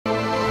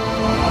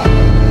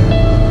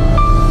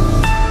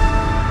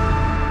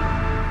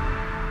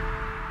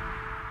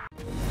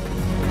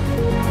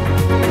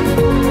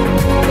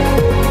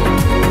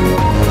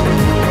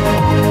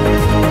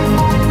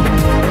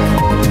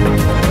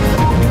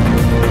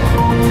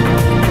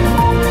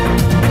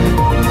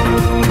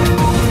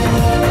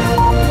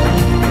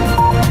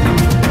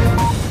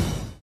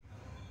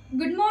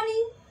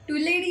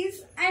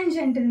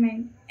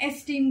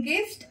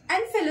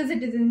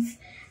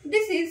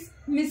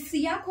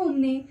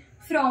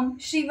from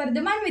Sri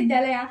Vardhaman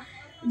Vidyalaya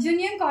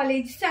Junior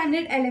College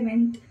Standard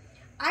 11th.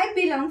 I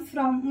belong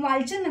from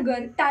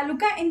Walchanagar,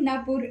 Taluka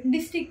Indapur,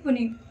 District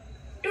Pune.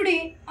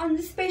 Today, on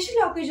the special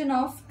occasion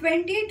of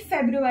 28th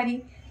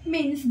February,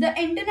 means the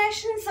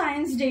International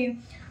Science Day,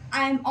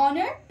 I am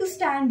honored to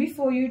stand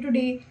before you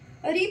today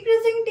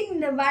representing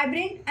the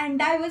vibrant and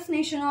diverse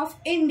nation of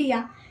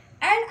India,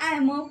 and I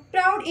am a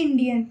proud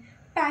Indian,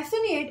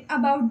 passionate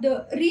about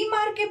the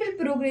remarkable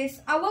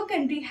progress our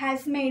country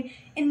has made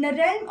in the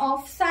realm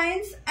of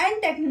science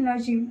and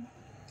technology.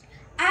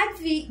 As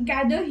we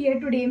gather here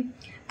today,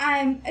 I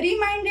am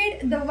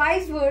reminded the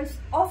wise words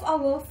of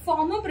our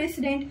former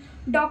President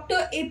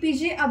Dr.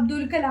 APJ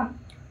Abdul Kalam,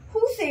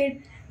 who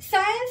said,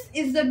 "Science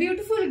is the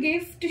beautiful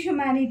gift to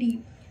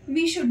humanity.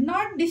 We should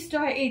not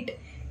destroy it."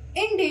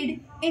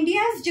 Indeed,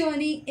 India's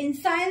journey in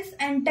science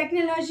and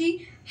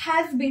technology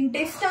has been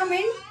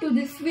testament to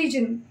this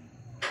vision.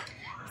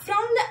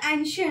 From the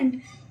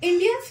ancient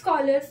Indian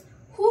scholars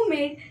who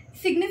made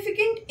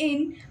significant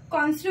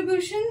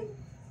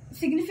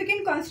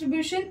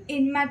contribution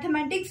in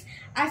mathematics,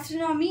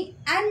 astronomy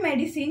and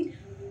medicine,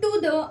 to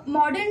the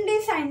modern day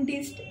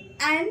scientists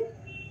and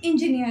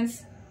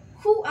engineers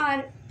who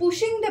are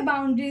pushing the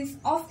boundaries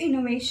of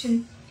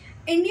innovation,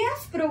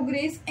 India's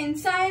progress in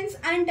science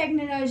and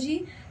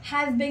technology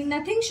has been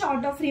nothing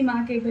short of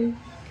remarkable.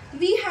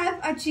 We have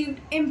achieved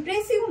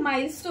impressive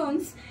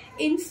milestones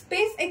in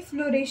space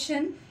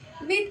exploration,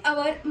 with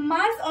our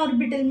Mars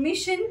orbital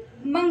mission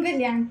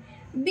Mangalyaan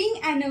being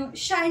a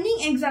shining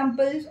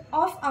example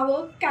of our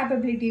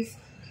capabilities.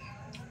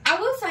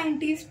 Our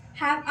scientists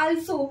have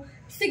also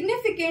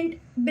significant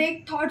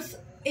breakthroughs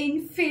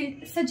in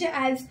fields such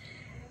as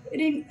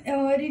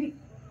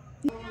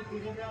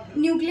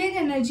nuclear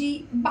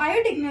energy,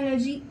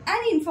 biotechnology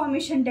and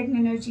information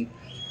technology.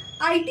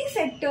 IT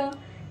sector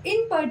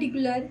in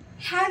particular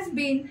has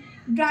been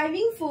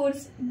driving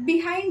force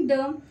behind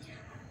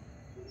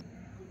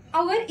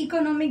our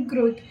economic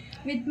growth,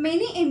 with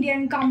many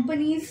Indian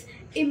companies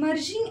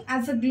emerging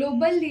as a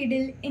global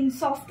leader in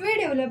software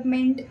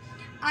development,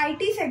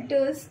 IT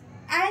sectors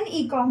and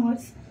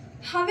e-commerce.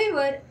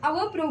 However,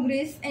 our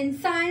progress in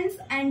science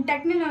and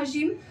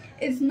technology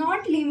is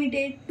not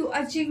limited to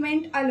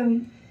achievement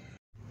alone.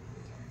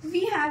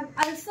 We have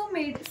also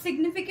made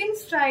significant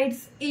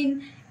strides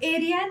in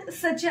areas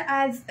such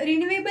as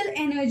renewable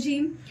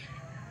energy,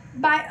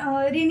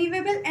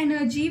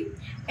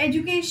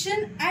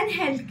 education and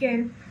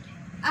healthcare.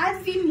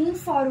 As we move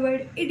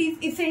forward, it is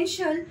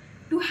essential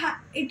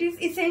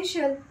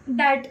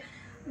that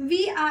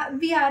we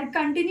are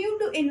continue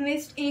to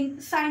invest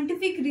in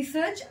scientific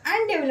research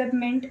and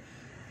development,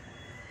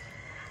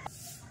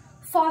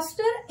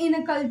 foster in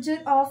a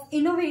culture of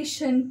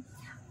innovation,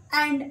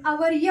 and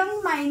our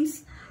young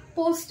minds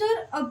foster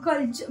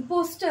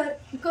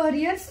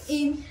careers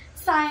in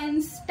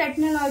science,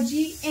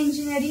 technology,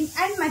 engineering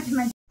and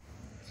mathematics.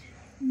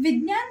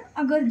 विज्ञान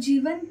अगर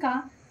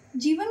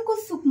जीवन को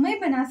सुखमय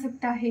बना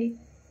सकता है,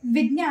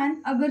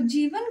 विज्ञान अगर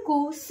जीवन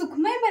को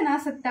सुखमय बना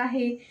सकता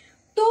है,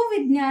 तो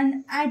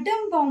विज्ञान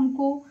एटम बॉम्ब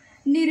को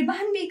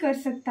निर्वाण भी कर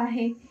सकता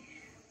है।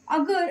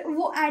 अगर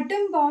वो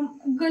एटम बॉम्ब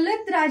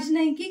गलत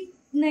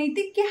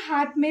राजनैतिक के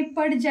हाथ में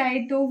पड़ जाए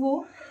तो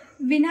वो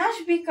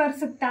विनाश भी कर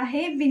सकता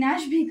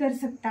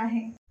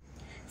है।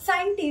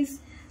 Scientist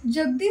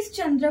Jagdish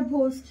Chandra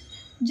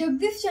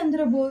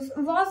Bose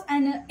was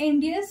an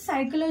Indian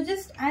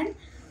psychologist and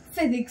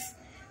physics.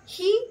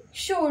 He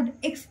showed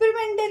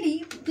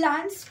experimentally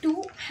plans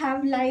to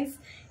have life.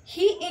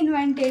 He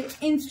invented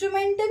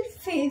instrumental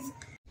phase.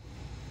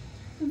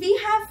 We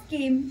have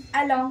came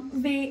a long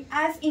way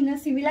as in a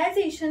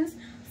civilizations,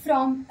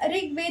 from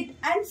Rig Veda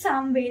and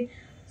Samved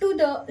to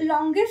the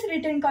longest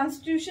written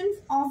constitutions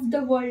of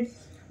the world,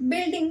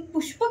 building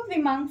Pushpak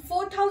Vimang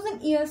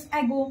 4000 years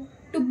ago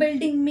to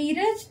building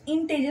Mirage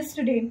in Tejas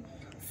today,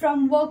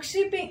 from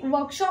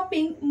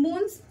workshopping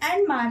moons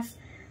and Mars.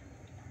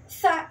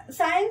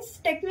 Science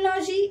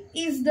technology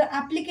is the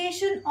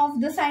application of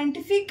the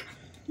scientific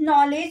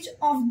knowledge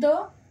of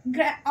the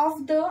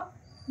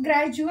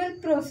gradual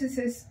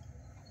processes.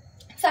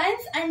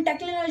 Science and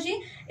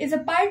technology is a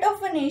part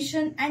of a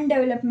nation and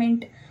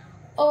development.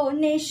 A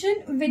nation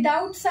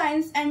without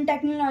science and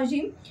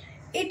technology,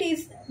 it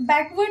is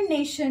backward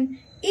nation.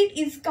 It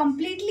is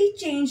completely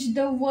changed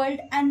the world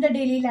and the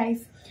daily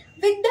life.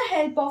 With the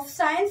help of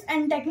science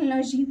and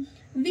technology,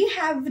 we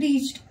have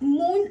reached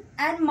Moon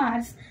and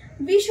Mars.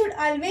 We should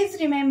always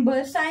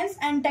remember science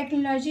and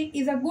technology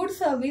is a good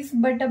service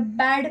but a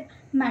bad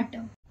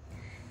matter.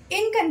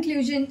 In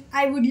conclusion,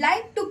 I would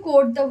like to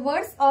quote the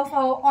words of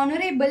our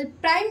Honorable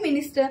Prime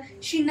Minister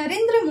Shri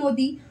Narendra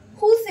Modi,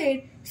 who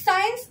said,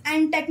 "Science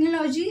and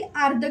technology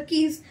are the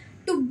keys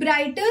to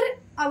brighter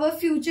our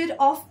future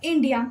of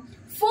India."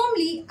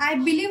 Firmly, I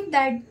believe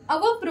that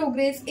our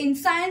progress in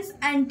science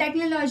and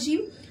technology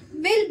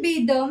will be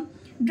the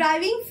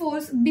driving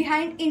force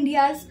behind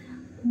India's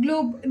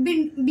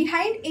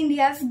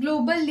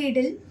global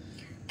leader.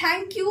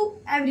 Thank you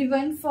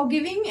everyone for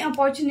giving me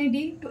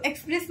opportunity to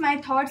express my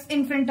thoughts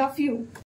in front of you.